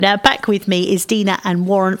Now, back with me is Dina and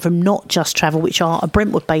Warren from Not Just Travel, which are a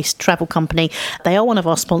Brentwood-based travel company. They are one of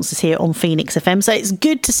our sponsors here on Phoenix FM, so it's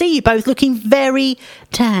good to see you both looking very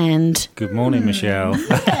tanned. Good morning, Michelle.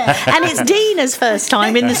 And it's Dina's first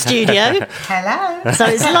time in the studio. Hello. So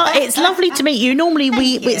it's lovely to meet you. Normally,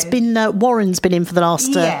 it's been Warren's been in for the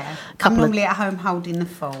last I'm normally at home holding the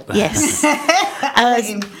fort. Yes.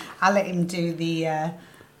 I'll let him do the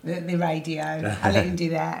radio. I'll let him do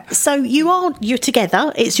that. So you're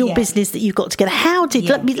together. It's your business that you've got together. How did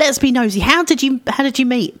let's be nosy. How did you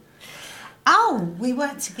meet? Oh, we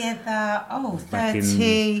worked together.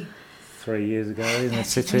 30. 3 years ago in the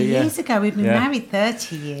city. 3 years ago. We've been married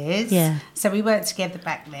 30 years. Yeah. So we worked together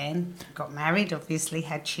back then. Got married, obviously,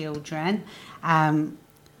 had children.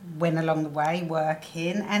 Went along the way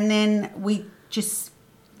working, and then we just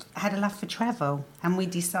had a love for travel, and we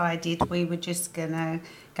decided we were just gonna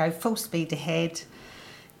go full speed ahead,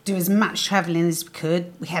 do as much travelling as we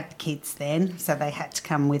could. We had the kids then, so they had to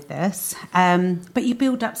come with us. But you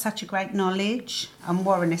build up such a great knowledge, and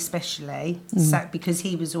Warren especially, so because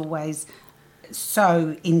he was always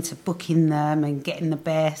so into booking them and getting the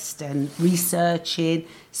best and researching.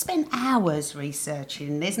 Spent hours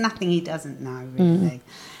researching. There's nothing he doesn't know, really.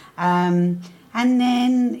 And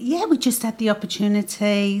then, we just had the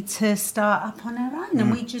opportunity to start up on our own. And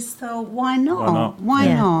we just thought, why not? Why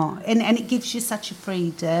not? And it gives you such a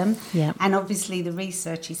freedom. Yeah. And obviously the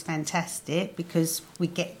research is fantastic because we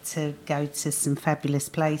get to go to some fabulous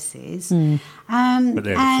places. But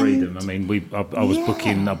they're the freedom. I mean,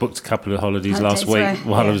 I booked a couple of holidays last week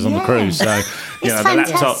while I was on the cruise. So,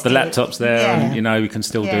 the laptop's there and, we can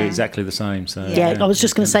still do exactly the same. So I was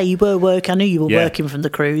just going to say you were working. I knew you were working from the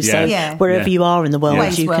cruise. So wherever you are in the world,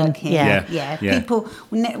 always you working. can. People,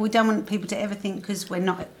 we don't want people to ever think because we're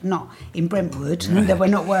not in Brentwood that we're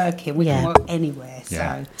not working. We can work anywhere.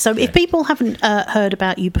 So if people haven't heard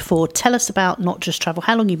about you before, tell us about Not Just Travel.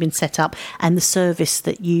 How long you've been set up and the service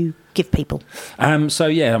that you give people.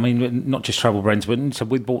 Not Just Travel Brentwood. So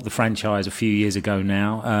we bought the franchise a few years ago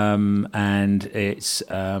now, and it's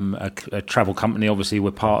a travel company. Obviously,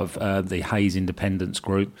 we're part of the Hayes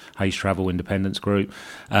Travel Independence Group,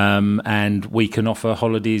 and we can offer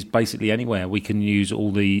holidays basically anywhere. We can use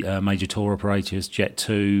all the major tour operators,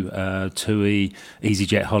 Jet2, TUI,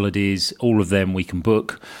 EasyJet Holidays, all of them we can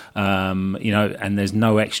book, and there's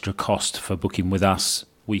no extra cost for booking with us.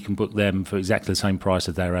 We can book them for exactly the same price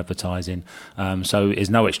as they're advertising. So there's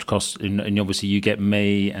no extra cost. And obviously you get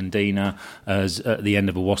me and Dina as at the end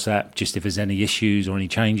of a WhatsApp, just if there's any issues or any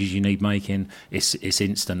changes you need making, it's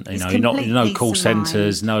instant. You're no call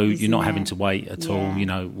centres, you're not having to wait at all.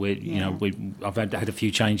 I've had a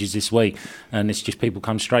few changes this week, and it's just people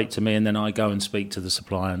come straight to me, and then I go and speak to the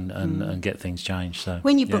supplier and get things changed. So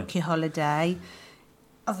when you book your holiday,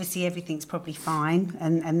 obviously everything's probably fine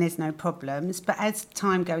and there's no problems, but as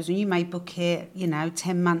time goes on you may book it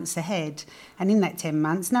 10 months ahead, and in that 10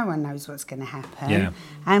 months no one knows what's going to happen.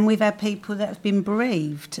 And we've had people that have been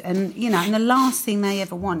bereaved, and and the last thing they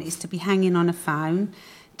ever want is to be hanging on a phone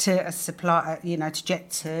to a supplier, to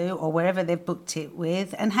Jet2 or wherever they've booked it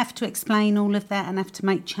with, and have to explain all of that and have to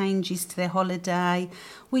make changes to their holiday.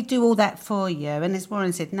 We do all that for you, and as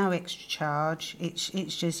Warren said, no extra charge. It's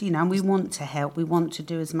just and we want to help. We want to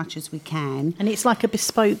do as much as we can. And it's like a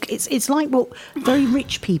bespoke. It's like what very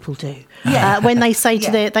rich people do. When they say to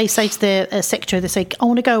their secretary, they say, "I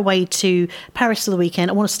want to go away to Paris for the weekend.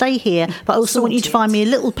 I want to stay here, but I also want you to find me a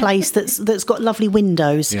little place that's got lovely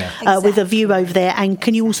windows with a view over there. And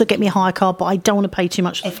can you also get me a hire car? But I don't want to pay too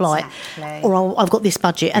much for the flight, or I've got this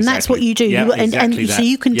budget." And that's what you do. So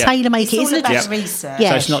you can tailor make it. It's all isn't about it? research.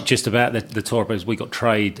 So it's not just about the tour operators. We've got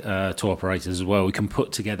trade tour operators as well. We can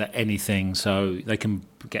put together anything, so they can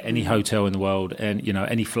get any hotel in the world and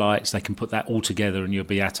any flights. They can put that all together, and you'll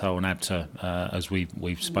be ATO and ABTA, as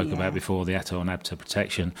we've spoken about before, the ATO and ABTA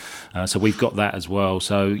protection. So we've got that as well.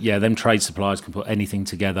 So them trade suppliers can put anything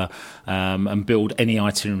together and build any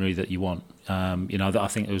itinerary that you want. I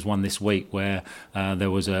think there was one this week where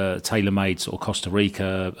there was a tailor-made sort of Costa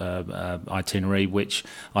Rica itinerary, which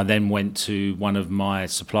I then went to one of my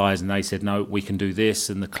suppliers and they said, no, we can do this,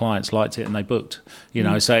 and the clients liked it and they booked.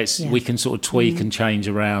 So we can sort of tweak and change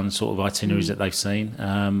around sort of itineraries that they've seen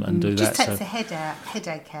and do that. Just takes the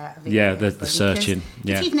headache out of it. Yeah, the searching.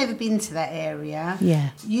 If you've never been to that area,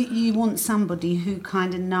 you want somebody who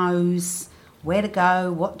kind of knows where to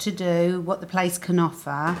go, what to do, what the place can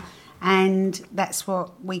offer. And that's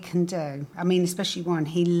what we can do. I mean, especially Warren,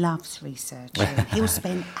 he loves researching. He'll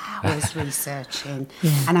spend hours researching.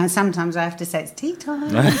 And sometimes I have to say, it's tea time.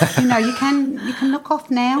 You can knock off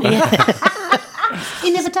now.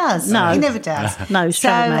 He never does. No. He never does. No, so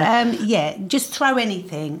straight just throw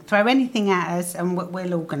anything at us, and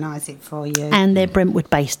we'll organise it for you. And they're Brentwood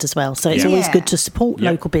based as well, so it's always good to support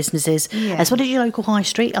Yep. local businesses as well as your local high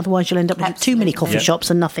street. Otherwise, you'll end up with too many coffee shops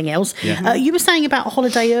and nothing else. You were saying about a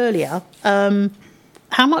holiday earlier.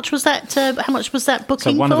 How much was that? How much was that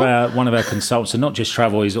booking? So one for? of our consultants, and not just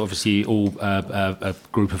travel, is obviously all a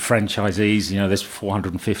group of franchisees. You know, there's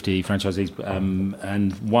 450 franchisees,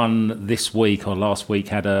 and one this week or last week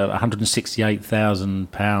had a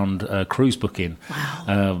 £168,000 cruise booking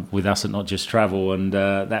with us at Not Just Travel, and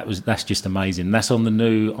that's just amazing. That's on the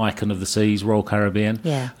new Icon of the Seas Royal Caribbean,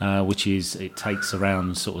 which it takes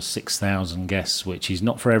around sort of 6,000 guests, which is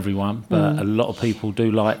not for everyone, but a lot of people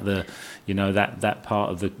do like that part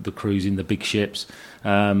of the cruise in the big ships,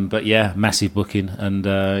 but massive booking, and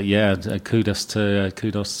kudos to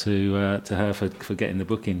her for getting the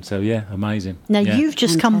booking. So amazing. Now you've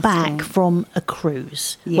just come back from a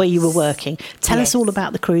cruise where you were working. Tell us all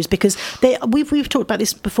about the cruise, because we've talked about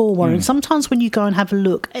this before, Warren. Sometimes when you go and have a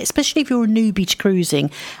look, especially if you're a newbie to cruising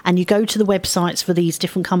and you go to the websites for these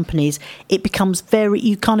different companies, it becomes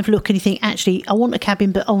you kind of look and you think, actually I want a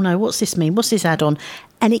cabin, but oh no, what's this mean? What's this add-on?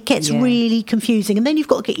 And it gets really confusing. And then you've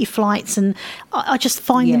got to get your flights, and I just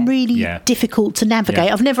find them really difficult to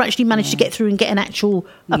navigate. I've never actually managed to get through and get a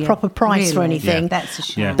proper price for anything. That's a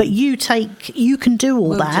shame. But you can do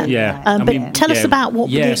all that. But tell us about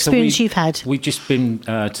what the experience you've had. We've just been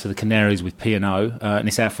to the Canaries with P&O, and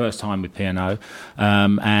it's our first time with P&O.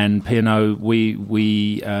 And P&O, we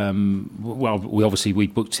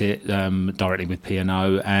booked it directly with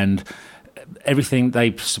P&O, and everything,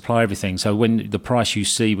 they supply everything. So when the price you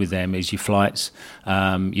see with them is your flights,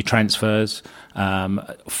 your transfers,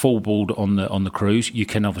 full board on the cruise. You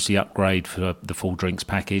can obviously upgrade for the full drinks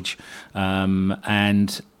package,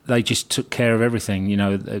 and they just took care of everything. You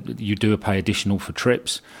know, you do pay additional for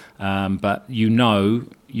trips, but you're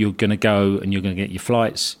going to go and you're going to get your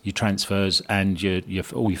flights, your transfers, and your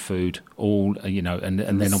all your food, and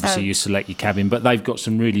then obviously you select your cabin. But they've got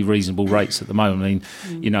some really reasonable rates at the moment.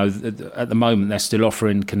 I mean, at the moment they're still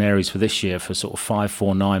offering Canaries for this year for sort of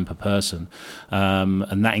 $549 per person,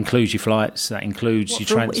 and that includes your flights, that includes your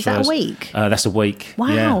transfers. Is that a week? That's a week.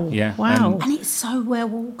 Wow, wow, and it's so well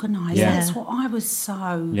organised. That's what I was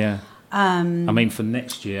so. I mean, for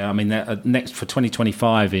next year, for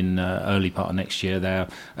 2025 in early part of next year, they're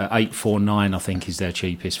 $849, I think, is their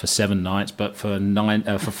cheapest for 7 nights. But for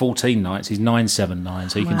 14 nights is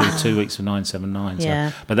 $979. So you can do 2 weeks for $979.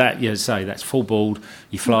 So, but that's full board,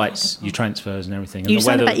 your flights, your transfers, and everything. And you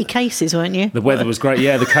said about your cases, weren't you? The weather was great.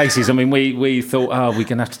 Yeah, the cases. I mean, we thought, we're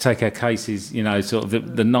going to have to take our cases. Sort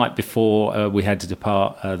of the night before we had to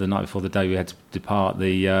depart. The night before the day we had to depart,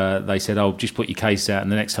 they said, just put your case out,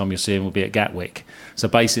 and the next time you'll see them will be at Gatwick. So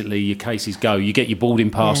basically your cases go, you get your boarding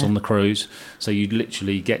pass on the cruise, so you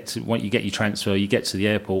literally once you get your transfer, you get to the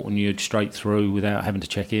airport and you're straight through without having to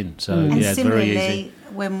check in. So it's very easy.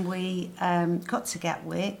 When we got to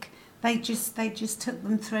Gatwick, they just took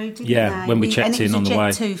them through, didn't they? When we checked in on the way. And it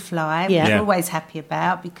was a Jet2 flight, which we're always happy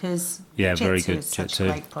about, because very good. is such a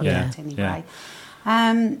great product anyway.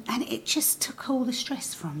 And it just took all the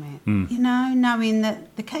stress from it, knowing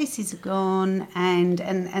that the cases are gone, and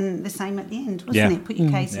the same at the end, wasn't it? Put your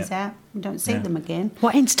cases out, we don't see them again.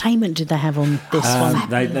 What entertainment did they have on this one?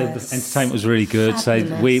 The entertainment was really good.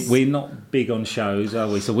 Fabulous. So we're not big on shows, are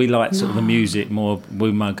we? So we like sort of the music more.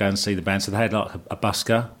 We might go and see the band. So they had like a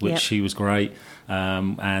busker, which she was great.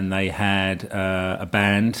 And they had a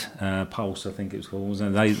band, Pulse, I think it was called,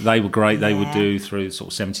 and they were great. They would do through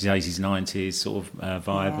sort of 70s, 80s, 90s sort of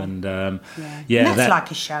vibe, and and that's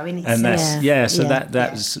like a show in itself. And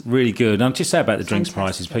that's really good. And I'll just say about the drinks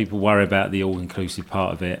prices. People worry about the all-inclusive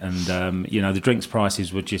part of it, and the drinks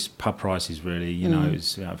prices were just pub prices, really.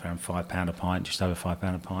 It's around £5 a pint, just over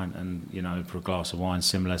 £5 a pint, and for a glass of wine,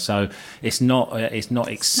 similar. So it's not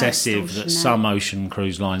excessive that some ocean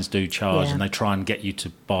cruise lines do charge, and they try and get you to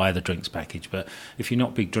buy the drinks package. But if you're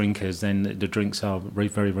not big drinkers, then the drinks are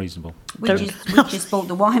very reasonable. We just bought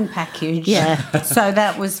the wine package, so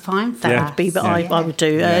that was fine for us. That would be, but I would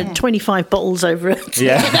do 25 bottles over it.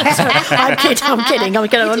 Yeah. I'm kidding. I'm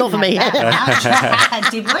going to not for me.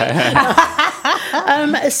 Did we?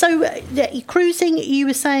 So cruising, you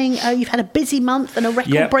were saying you've had a busy month and a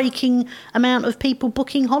record-breaking amount of people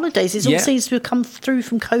booking holidays. It all seems to have come through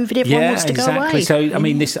from COVID. Everyone wants to go away. So, I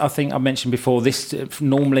mean, this, I think I mentioned before, this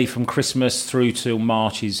normally from Christmas through till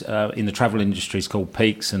March is in the travel industry is called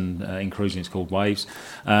peaks, and in cruising it's called waves.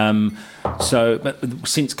 But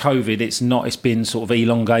since COVID, it's been sort of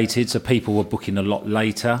elongated, so people were booking a lot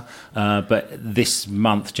later. But this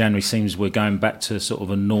month, January, seems we're going back to sort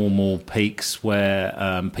of a normal peaks that's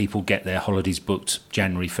where people get their holidays booked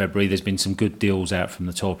January, February. There's been some good deals out from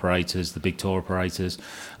the tour operators, the big tour operators,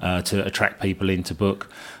 to attract people in to book.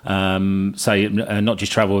 Not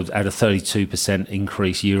Just Travel had a 32%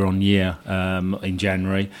 increase year on year in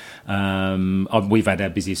January. We've had our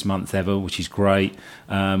busiest month ever, which is great.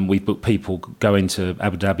 We've booked people going to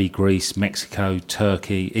Abu Dhabi, Greece, Mexico,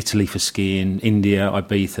 Turkey, Italy for skiing, India,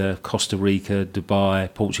 Ibiza, Costa Rica,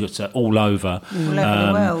 Dubai, Portugal, so all over. All over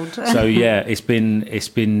the world. So yeah, it's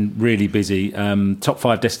been really busy. Top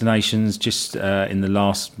 5 destinations just in the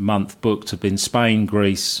last month booked have been Spain,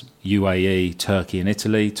 Greece, UAE, Turkey and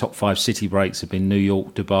Italy. Top 5 city breaks have been New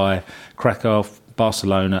York, Dubai, Krakow,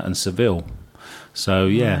 Barcelona and Seville. So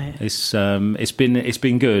yeah, right. It's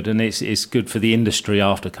been good, and it's good for the industry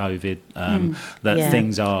after COVID that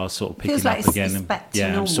things are sort of picking up again. It's back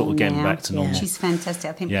to normal sort of getting now, back to normal, which is fantastic.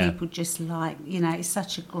 I think people just like, it's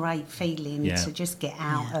such a great feeling to just get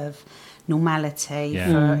out of normality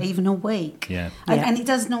for even a week. And it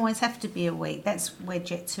doesn't always have to be a week. That's where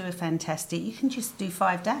Jet2 are fantastic. You can just do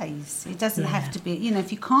 5 days. It doesn't have to be,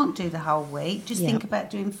 if you can't do the whole week, just think about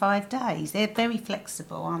doing 5 days. They're very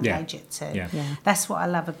flexible, aren't they, Jet2? That's what I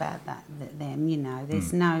love about them,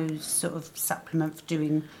 there's no sort of supplement for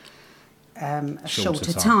doing a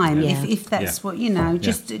shorter time. If that's what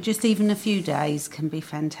just even a few days can be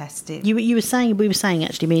fantastic. We were saying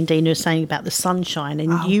actually, me and Dina were saying about the sunshine,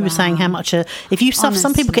 and you were saying how much if you suffer,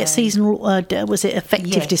 some people get seasonal was it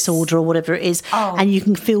affective disorder or whatever it is, and you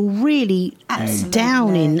can feel really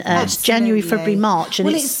down in January, February, March, and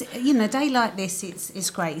it's a day like this, it's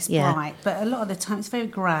great, it's bright, but a lot of the time it's very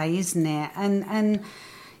grey, isn't it? And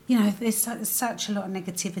there's such a lot of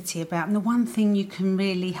negativity about it. And the one thing you can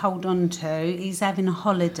really hold on to is having a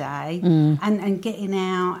holiday and getting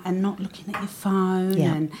out and not looking at your phone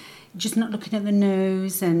and just not looking at the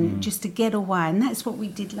news and just to get away. And that's what we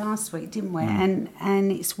did last week, didn't we?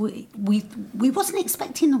 And it's we wasn't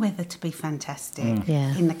expecting the weather to be fantastic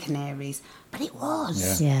in the Canaries. But it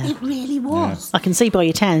was. It really was. I can see by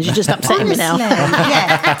your tans. You're just upsetting me now.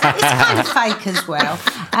 It's kind of fake as well.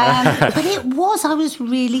 But it was. I was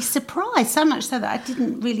really surprised. So much so that I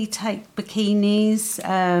didn't really take bikinis.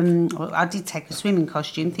 I did take a swimming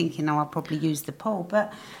costume thinking, I'll probably use the pool.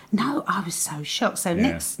 But no, I was so shocked. So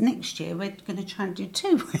next year we're going to try and do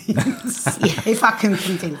 2 weeks. If I can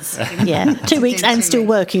convince him. 2 weeks and still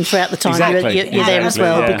working throughout the time you're there as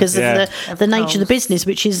well because of the nature of the business,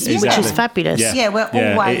 which is fabulous. We're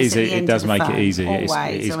always it does make it easy. Always,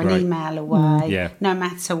 it is or an email away, no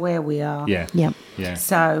matter where we are.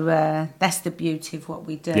 So that's the beauty of what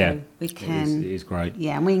we do. We can. It is great.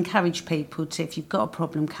 And we encourage people to, if you've got a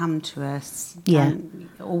problem, come to us.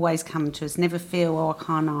 Always come to us. Never feel, I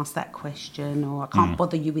can't ask that question, or I can't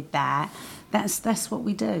bother you with that. That's what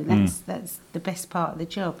we do. That's the best part of the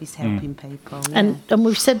job, is helping people. And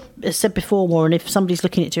we've said before, Warren, if somebody's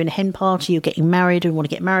looking at doing a hen party, you're getting married and want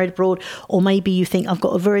to get married abroad, or maybe you think, I've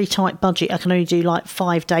got a very tight budget, I can only do like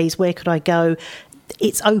 5 days, where could I go?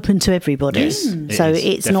 It's open to everybody. Yes,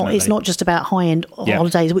 it's not just about high-end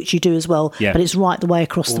holidays, which you do as well, but it's right the way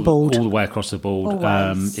across the board. All the way across the board.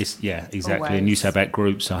 Exactly. Always. And you say about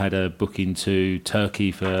groups, I had a booking to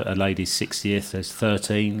Turkey for a lady's 60th. There's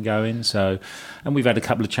 13 going. So, and we've had a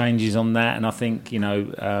couple of changes on that. And I think,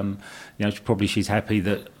 probably she's happy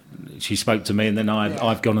that she spoke to me, and then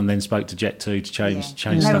I've gone and then spoke to Jet2 to change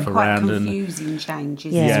stuff around. Quite confusing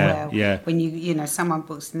changes as well. Yeah. When you someone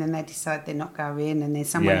books and then they decide they're not going, and then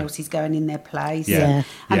someone else is going in their place. And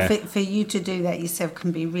for you to do that yourself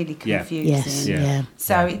can be really confusing.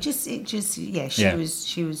 So it just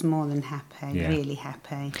she was more than happy, really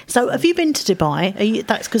happy. So have you been to Dubai?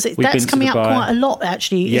 That's because that's coming up quite a lot,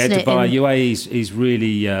 actually, isn't it? Dubai, UAE is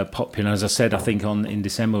really popular. As I said, I think in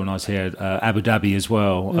December when I was here, Abu Dhabi as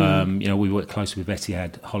well. We work closely with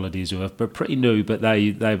Etihad Holidays, who are pretty new, but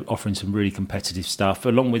they're offering some really competitive stuff,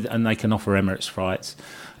 and they can offer Emirates flights.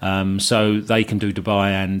 So they can do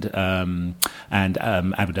Dubai and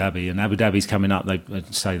Abu Dhabi. And Abu Dhabi's coming up. They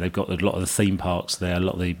say they've got a lot of the theme parks there, a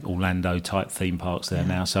lot of the Orlando type theme parks there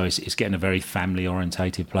now. So it's getting a very family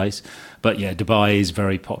orientated place. But Dubai is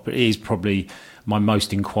very popular. It is probably my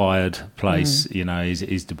most inquired place,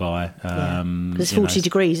 is Dubai. It's 40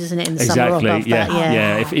 degrees, isn't it, in the summer?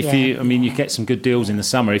 Exactly. If you get some good deals in the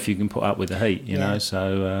summer if you can put up with the heat, you know.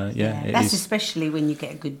 So that's especially when you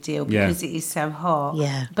get a good deal, because it is so hot.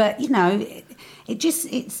 But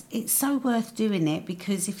it's so worth doing it,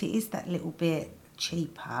 because if it is that little bit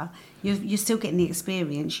cheaper, you're still getting the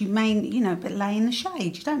experience. You may, but lay in the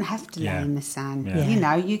shade. You don't have to lay in the sun.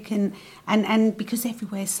 You can, and because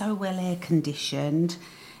everywhere's so well air conditioned,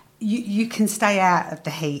 you can stay out of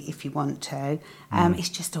the heat if you want to. It's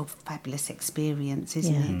just a fabulous experience,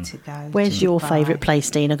 isn't it, to go. Where's to your Dubai. favourite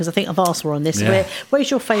place, Dina? Because I think I've asked her on this. Yeah.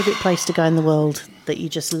 Where's your favourite place to go in the world that you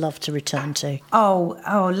just love to return to?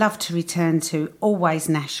 Oh, love to return to always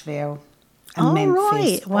Nashville and Memphis.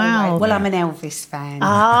 Right. Wow. Always. Well, I'm an Elvis fan.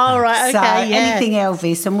 Oh, right, okay, So yeah. anything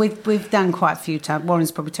Elvis, and we've done quite a few times.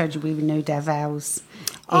 Warren's probably told you we renewed our vows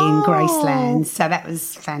in Graceland, so that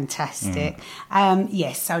was fantastic.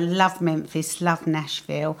 Yes, so love Memphis, love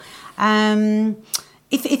Nashville.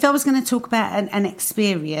 If I was going to talk about an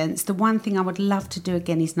experience, the one thing I would love to do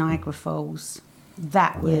again is Niagara Falls.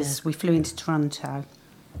 That was, we flew into Toronto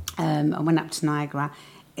and went up to Niagara.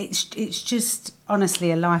 It's just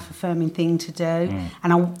honestly a life-affirming thing to do,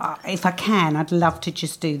 and if I can, I'd love to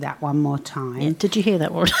just do that one more time. Yeah, did you hear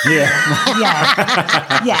that one? Yeah.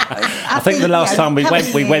 I think the last time we went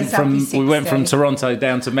from Toronto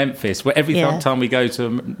down to Memphis. Where every time we go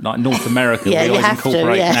to like North America, we always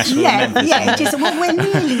incorporate Nashville and Memphis. Yeah, we're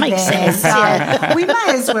nearly Makes there, sense, so yeah. we may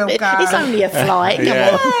as well go. It's only a flight. Come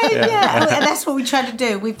on. Yeah, that's what we try to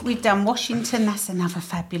do. We've done Washington. That's another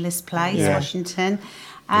fabulous place, We've Washington.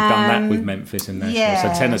 done that with Memphis and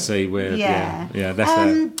Nashville. So Tennessee,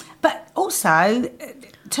 But also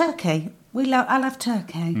Turkey. I love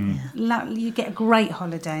Turkey. You get a great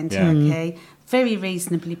holiday in Turkey. Very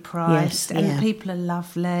reasonably priced, and the people are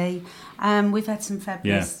lovely. We've had some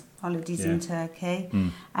fabulous holidays in Turkey.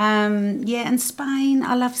 And Spain.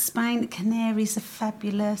 I love Spain. The Canaries are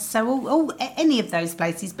fabulous. So any of those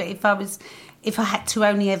places. But if I had to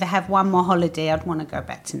only ever have one more holiday, I'd want to go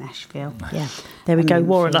back to Nashville. Yeah, there we go,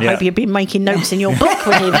 Warren. I hope you've been making notes in your book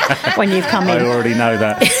when you've come in. I already know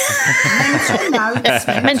that.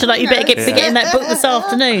 Mental note, you better be getting that book this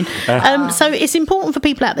afternoon. So it's important for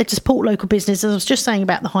people out there to support local business. As I was just saying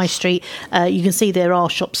about the high street, you can see there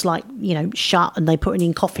are shops like, shut, and they put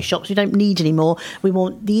in coffee shops we don't need anymore. We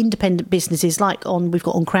want the independent businesses we've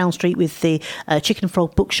got on Crown Street with the Chicken and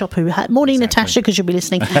Frog Bookshop, morning Natasha, because you'll be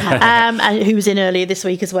listening, and who was in earlier this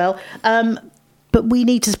week as well. But we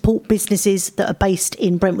need to support businesses that are based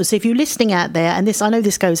in Brentwood. So if you're listening out there, and I know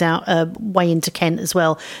this goes out way into Kent as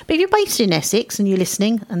well, but if you're based in Essex and you're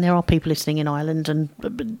listening, and there are people listening in Ireland and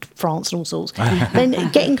France and all sorts, then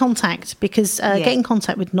get in contact get in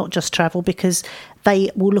contact with Not Just Travel, because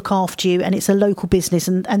they will look after you, and it's a local business,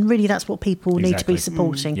 and really that's what people need to be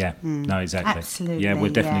supporting. No, exactly. Absolutely. Yeah,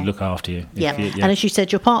 we'll definitely look after you. And as you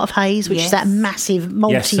said, you're part of Hayes, which is that massive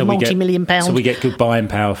multi-million pound. So we get good buying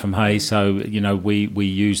power from Hayes. So we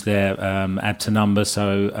use their add to number.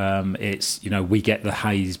 So it's we get the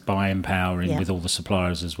Hayes buying power in with all the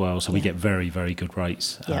suppliers as well. So we get very, very good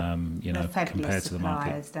rates. Compared to the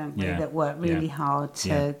market. Don't we? That work really hard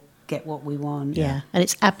to get what we want. And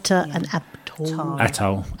it's ABTA and Atoll.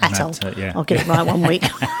 I'll get it right one week.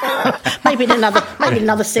 maybe in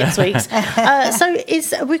another 6 weeks. So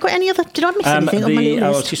have we got any other? Did I miss anything on my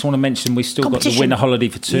little list? I just want to mention we've still got the Winter Holiday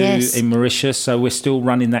for Two in Mauritius, so we're still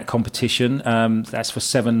running that competition. That's for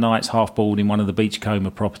 7 nights half board in one of the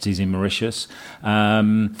Beachcomber properties in Mauritius.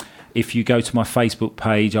 If you go to my Facebook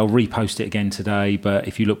page, I'll repost it again today, but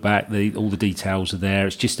if you look back, all the details are there.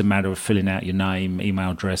 It's just a matter of filling out your name,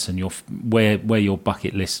 email address, and where your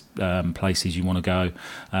bucket list places you want to go.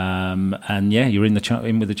 You're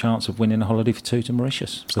in with the chance of winning a holiday for 2 to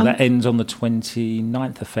Mauritius. So that ends on the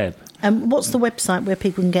 29th of Feb. What's the website where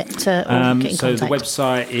people can get in contact? So the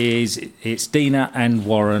website it's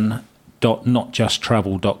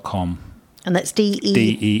dinaandwarren.notjusttravel.com. And that's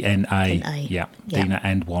DENA. Yeah. Dina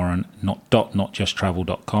and Warren,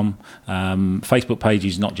 notjusttravel.com. Facebook page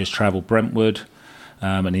is Not Just Travel Brentwood,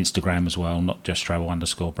 and Instagram as well, Not Just Travel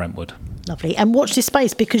 _Brentwood. Lovely. And watch this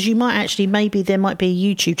space, because you might there might be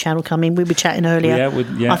a YouTube channel coming. We were chatting earlier.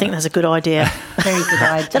 I think that's a good idea. Very good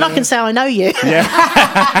idea. Then I can say I know you.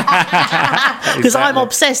 Because I'm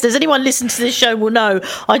obsessed. As anyone listening to this show will know,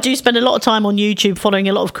 I do spend a lot of time on YouTube following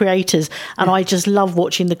a lot of creators, and I just love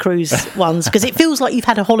watching the cruise ones, because it feels like you've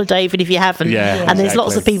had a holiday even if you haven't. And there's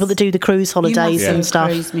lots of people that do the cruise holidays and stuff.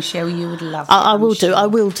 Cruise, Michelle, you would love it. I will do. I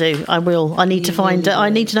will. I need to find. I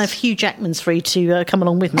need to know if Hugh Jackman's free to come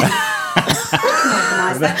along with me.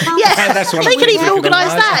 That's what they can even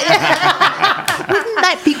organise that. Wouldn't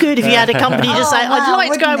that be good if you had a company just say, I'd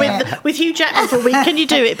like to go with Hugh Jackman for a week, can you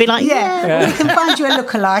do it? Be like, we can find you a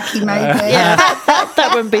lookalike, maybe.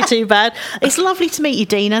 That wouldn't be too bad. It's lovely to meet you,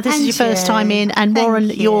 Dina. This is your first time in, and Warren,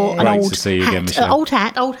 you're an old to see you again, Michelle. old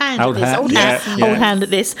hand at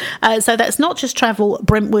this. So that's Not Just Travel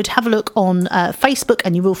Brentwood. Have a look on Facebook,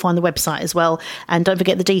 and you will find the website as well. And don't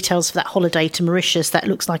forget the details for that holiday to Mauritius. That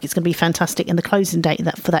looks like it's going to be fantastic, and the closing date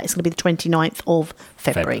for that is going to be the 29th of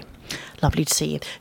February. Lovely to see you.